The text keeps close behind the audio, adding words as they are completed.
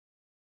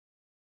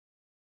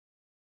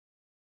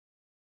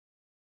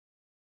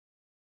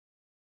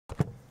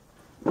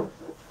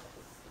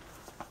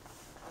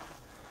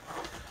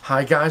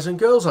Hi guys and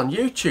girls on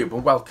YouTube,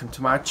 and welcome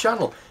to my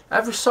channel.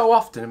 Every so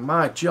often in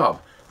my job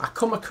I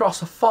come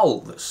across a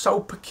fault that's so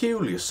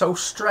peculiar, so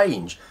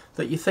strange,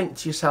 that you think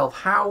to yourself,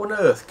 how on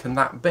earth can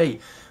that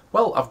be?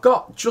 Well, I've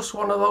got just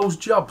one of those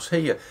jobs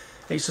here.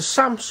 It's a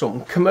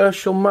Samsung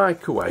commercial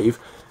microwave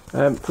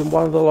from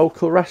one of the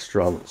local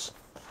restaurants.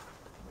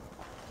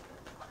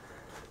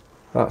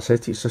 That's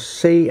it, it's a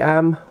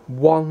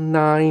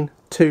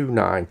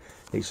CM1929.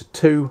 It's a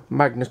 2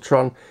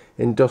 magnetron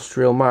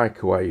industrial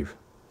microwave.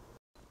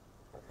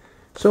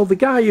 So the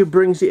guy who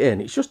brings it in,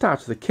 it's just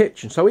out of the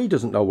kitchen, so he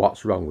doesn't know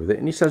what's wrong with it,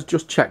 and he says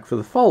just check for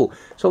the fault.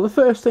 So the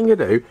first thing I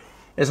do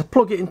is I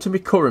plug it into my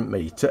current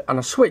meter and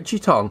I switch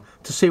it on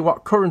to see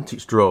what current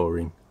it's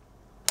drawing.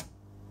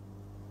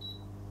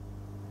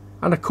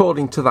 And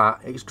according to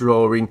that, it's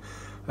drawing,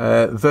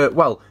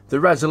 well,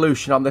 the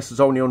resolution on this is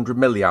only 100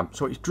 milliamp,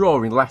 so it's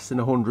drawing less than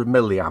 100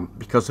 milliamp,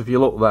 because if you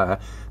look there,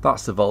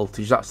 that's the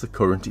voltage, that's the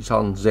current, it's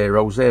on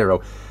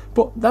 00.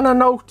 But then I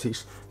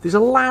notice there's a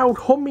loud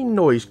humming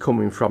noise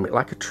coming from it,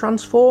 like a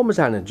transformer's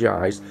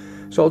energised.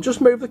 So I'll just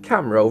move the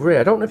camera over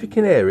here. I don't know if you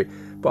can hear it,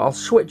 but I'll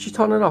switch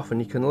it on and off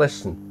and you can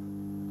listen.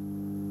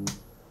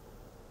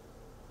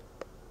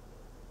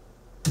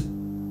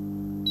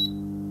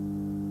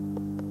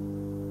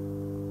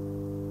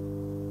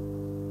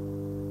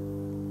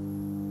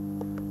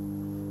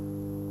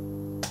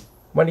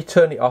 When you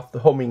turn it off, the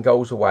humming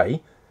goes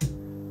away.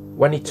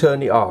 When you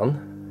turn it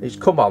on, it's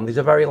come on, there's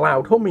a very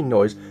loud humming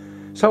noise.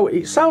 So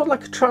it sounds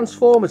like a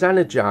transformer's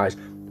energised,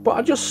 but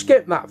I just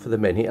skip that for the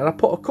minute and I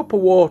put a cup of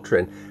water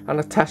in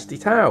and I test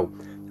it out.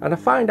 And I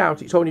find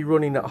out it's only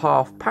running at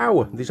half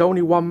power. There's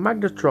only one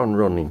magnetron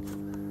running.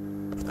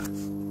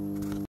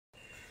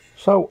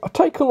 So I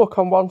take a look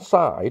on one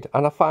side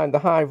and I find the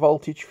high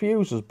voltage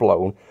fuse has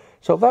blown.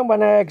 So then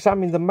when I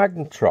examine the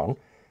magnetron,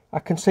 I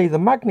can see the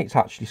magnet's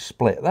actually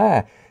split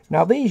there.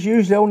 Now these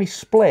usually only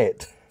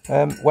split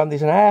when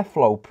there's an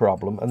airflow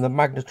problem and the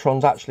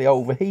magnetron's actually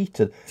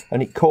overheated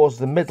and it causes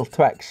the middle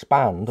to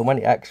expand, and when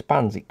it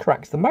expands it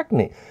cracks the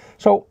magnet.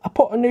 So I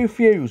put a new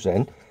fuse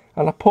in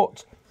and I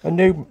put a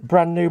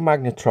brand new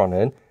magnetron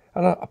in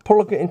and I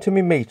plug it into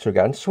my meter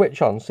again,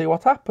 switch on, see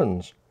what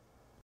happens.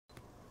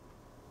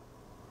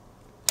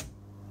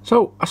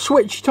 So I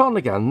switch it on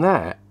again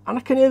there and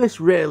I can hear this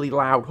really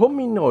loud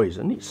humming noise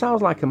and it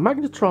sounds like a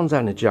magnetron's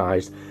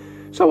energised.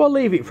 So I'll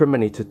leave it for a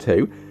minute or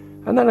two.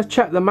 And then I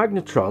check the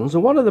magnetrons,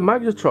 and one of the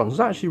magnetrons is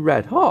actually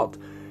red hot.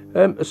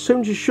 As soon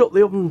as you shut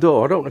the oven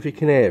door, I don't know if you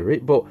can hear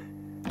it, but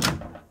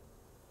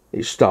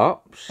it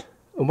stops.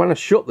 And when I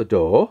shut the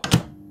door,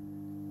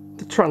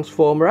 the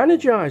transformer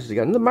energises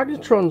again, and the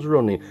magnetron's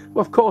running.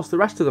 Well, of course, the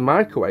rest of the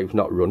microwave's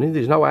not running.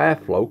 There's no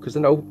airflow because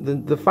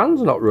the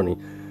fan's not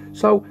running.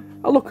 So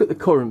I look at the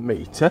current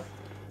meter,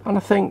 and I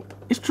think,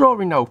 it's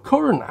drawing no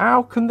current.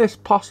 How can this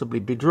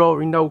possibly be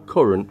drawing no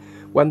current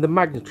when the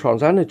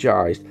magnetron's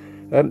energised?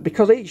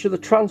 Because each of the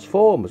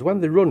transformers,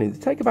 when they're running, they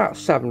take about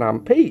 7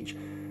 amp each.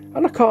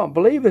 And I can't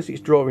believe this, it's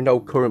drawing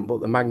no current but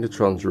the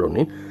magnetron's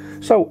running.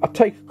 So I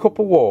take a cup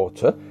of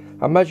water,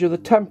 I measure the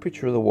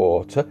temperature of the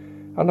water,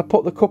 and I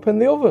put the cup in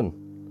the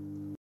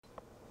oven.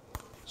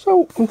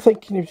 So I'm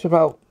thinking to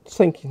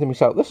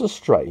myself, this is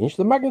strange,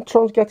 the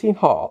magnetron's getting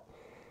hot,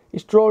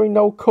 it's drawing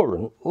no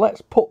current,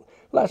 let's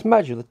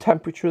measure the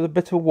temperature of the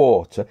bit of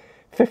water,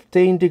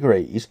 15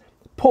 degrees,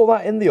 put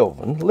that in the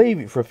oven, leave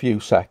it for a few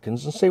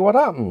seconds and see what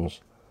happens.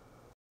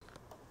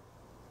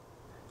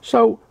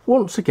 So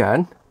once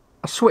again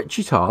I switch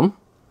it on,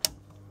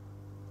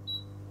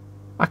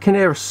 I can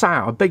hear a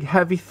sound, a big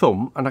heavy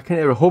thump, and I can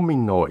hear a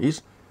humming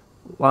noise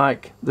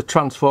like the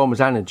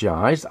transformer's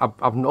energised.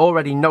 I've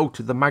already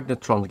noted the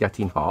magnetron's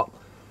getting hot,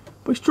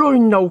 but it's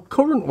drawing no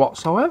current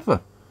whatsoever.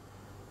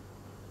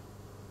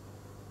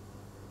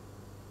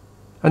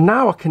 And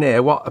now I can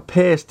hear what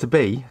appears to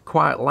be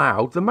quite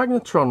loud, the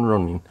magnetron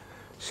running.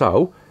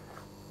 So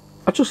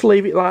I just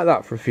leave it like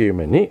that for a few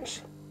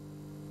minutes.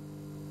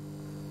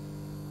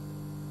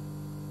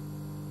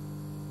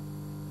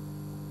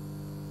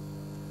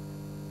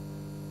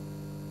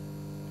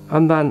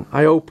 And then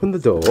I open the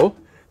door,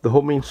 the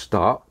humming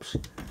stops,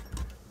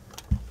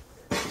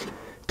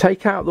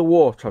 take out the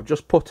water I've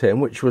just put in,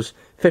 which was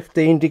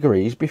 15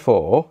 degrees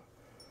before.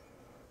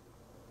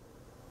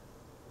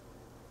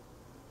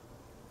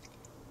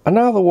 And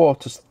now the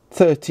water's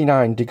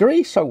 39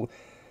 degrees, so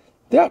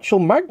the actual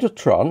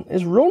magnetron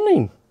is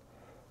running,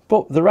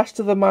 but the rest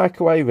of the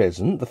microwave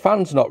isn't. The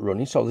fan's not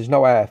running, so there's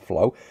no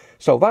airflow.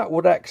 So that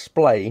would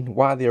explain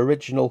why the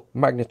original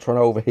magnetron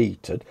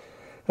overheated.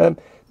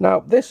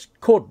 Now, this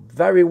could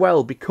very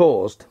well be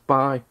caused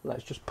by,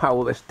 let's just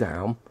power this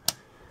down.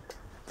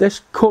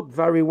 This could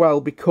very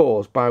well be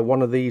caused by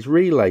one of these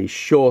relays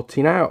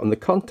shorting out and the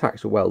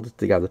contacts are welded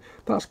together.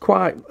 That's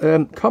quite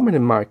common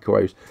in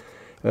microwaves,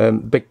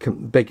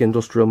 big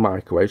industrial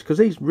microwaves, because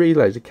these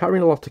relays are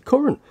carrying a lot of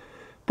current.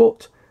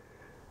 But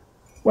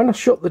when I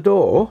shut the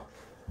door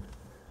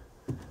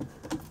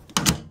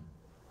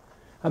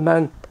and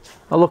then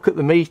I look at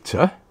the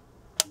meter,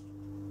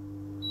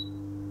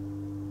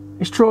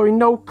 it's drawing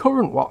no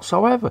current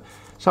whatsoever.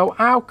 So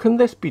how can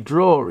this be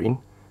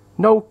drawing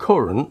no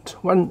current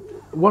when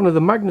one of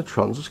the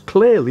magnetrons is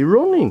clearly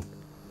running.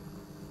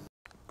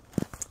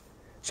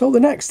 So the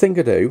next thing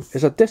I do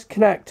is I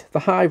disconnect the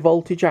high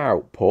voltage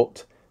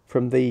output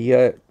from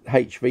the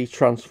HV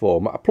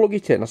transformer. I plug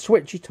it in, I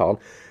switch it on,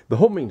 the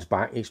humming's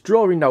back, it's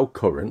drawing no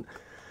current,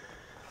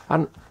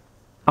 and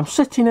I'm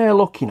sitting here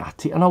looking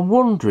at it and I'm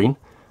wondering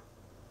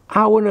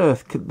how on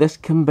earth this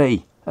can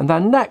be. And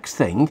then next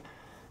thing,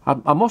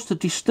 I must have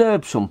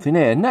disturbed something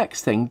here.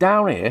 Next thing,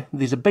 down here,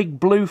 there's a big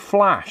blue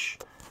flash.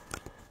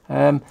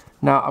 Now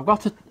I've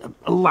got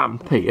a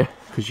lamp here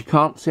because you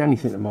can't see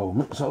anything at the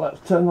moment, so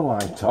let's turn the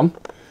light on.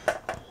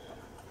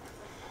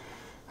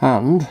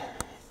 And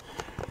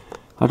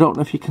I don't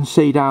know if you can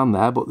see down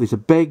there, but there's a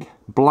big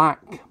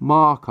black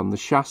mark on the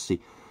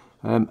chassis,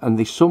 and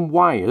there's some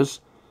wires.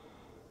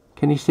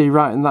 Can you see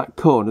right in that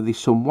corner? There's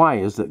some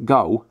wires that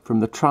go from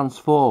the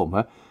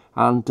transformer,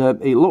 and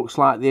it looks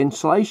like the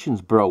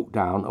insulation's broke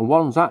down, and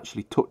one's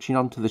actually touching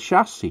onto the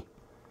chassis.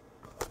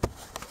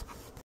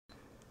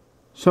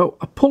 So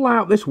I pull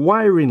out this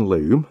wiring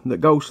loom that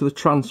goes to the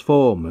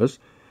transformers,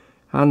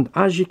 and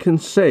as you can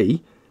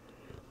see,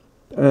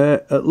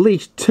 at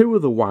least two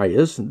of the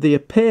wires, they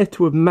appear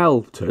to have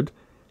melted,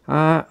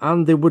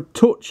 and they were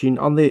touching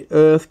on the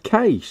earth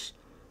case.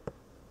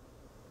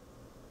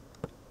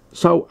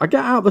 So I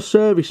get out the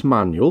service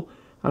manual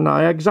and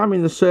I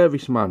examine the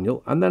service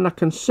manual, and then I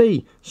can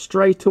see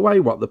straight away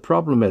what the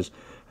problem is.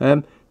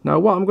 Now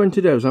what I'm going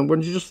to do is I'm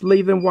going to just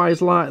leave them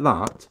wires like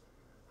that,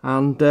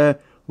 and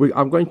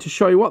I'm going to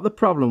show you what the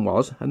problem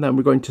was, and then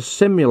we're going to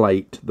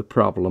simulate the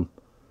problem.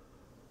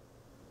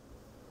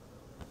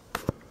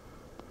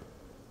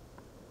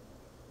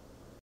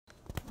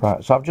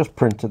 Right, so I've just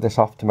printed this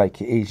off to make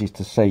it easy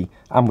to see,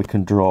 and we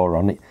can draw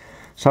on it.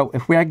 So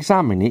if we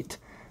examine it,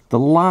 the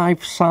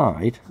live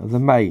side of the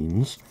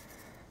mains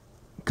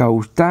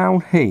goes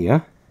down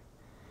here,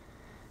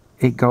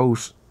 it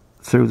goes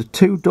through the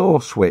two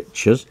door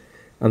switches,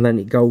 and then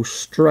it goes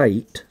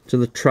straight to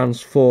the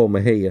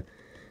transformer here.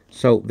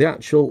 So the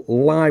actual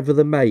live of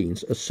the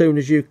mains, as soon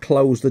as you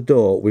close the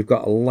door, we've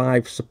got a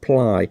live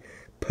supply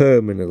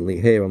permanently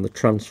here on the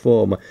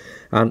transformer.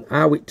 And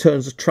how it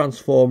turns the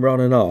transformer on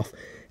and off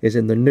is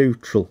in the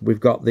neutral. We've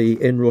got the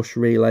inrush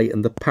relay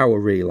and the power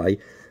relay,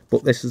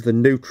 but this is the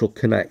neutral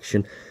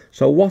connection.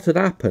 So what had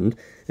happened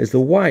is the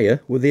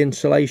wire with the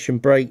insulation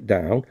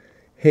breakdown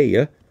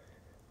here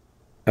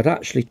had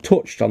actually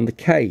touched on the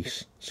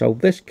case. So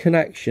this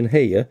connection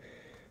here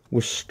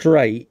was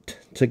straight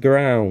to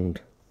ground.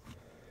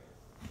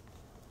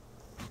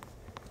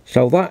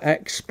 So that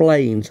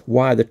explains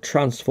why the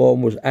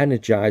transformer was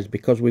energised,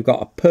 because we've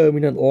got a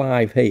permanent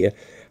live here,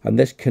 and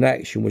this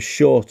connection was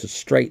shorted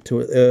straight to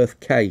an earth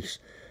case.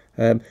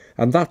 And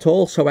that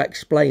also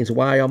explains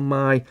why on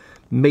my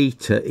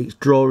meter it's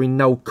drawing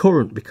no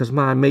current, because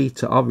my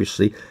meter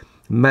obviously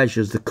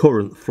measures the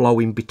current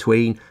flowing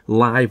between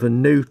live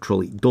and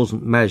neutral. It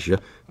doesn't measure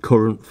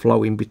current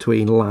flowing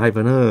between live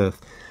and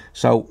earth.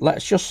 So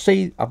let's just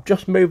see. I've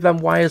just moved them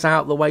wires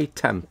out of the way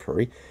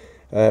temporary.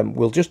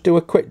 We'll just do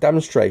a quick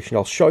demonstration.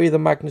 I'll show you the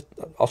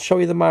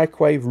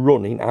microwave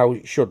running how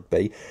it should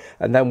be,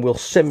 and then we'll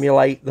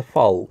simulate the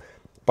fault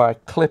by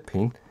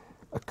clipping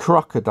a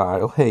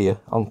crocodile here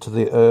onto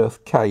the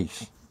earth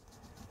case.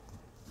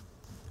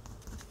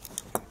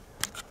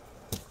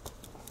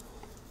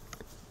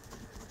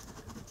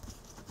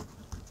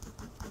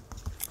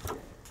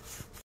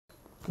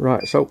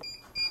 Right, so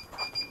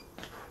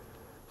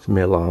it's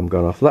my alarm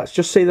gone off. Let's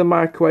just see the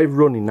microwave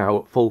running now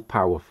at full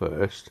power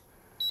first.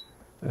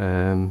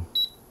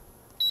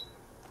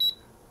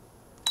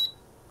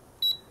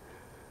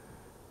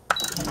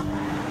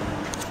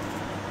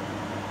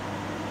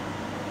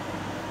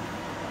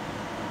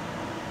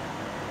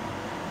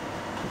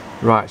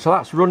 Right, so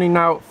that's running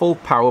now at full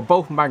power.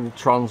 Both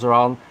magnetrons are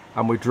on,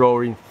 and we're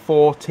drawing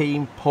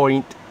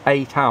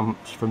 14.8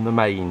 amps from the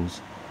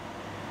mains.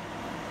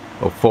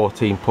 Or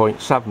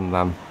 14.7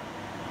 then.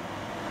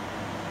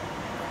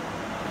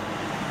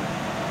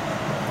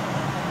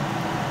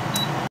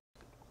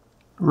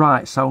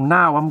 Right, so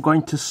now I'm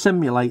going to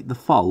simulate the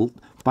fault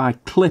by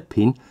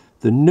clipping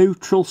the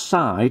neutral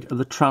side of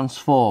the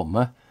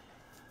transformer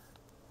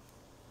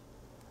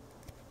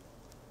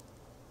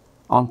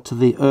onto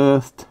the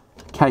earthed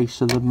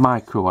case of the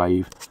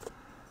microwave.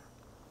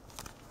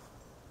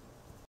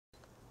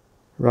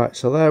 Right,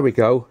 so there we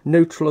go.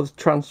 Neutral of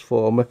the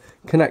transformer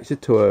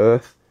connected to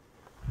earth.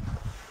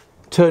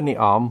 Turn it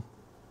on.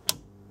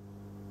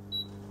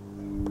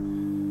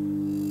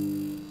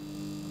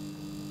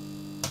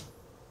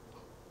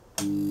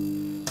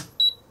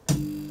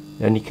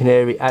 And you can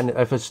hear it, and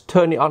if I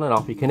turn it on and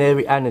off, you can hear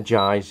it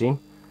energising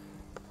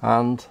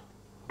and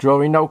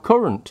drawing no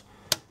current.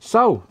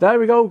 So there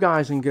we go,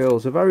 guys and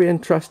girls, a very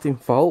interesting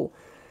fault.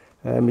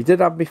 He did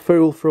have me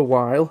fooled for a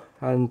while,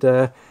 and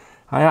I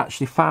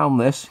actually found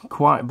this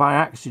quite by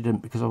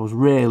accident because I was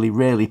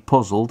really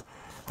puzzled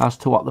as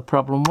to what the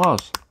problem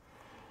was.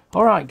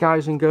 Alright,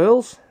 guys and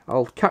girls,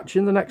 I'll catch you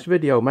in the next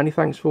video. Many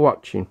thanks for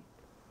watching.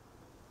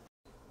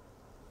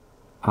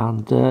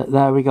 And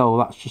there we go,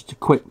 that's just a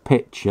quick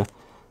picture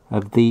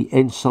of the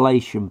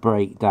insulation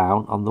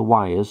breakdown on the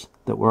wires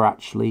that were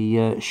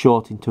actually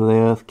shorting to the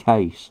earth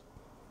case.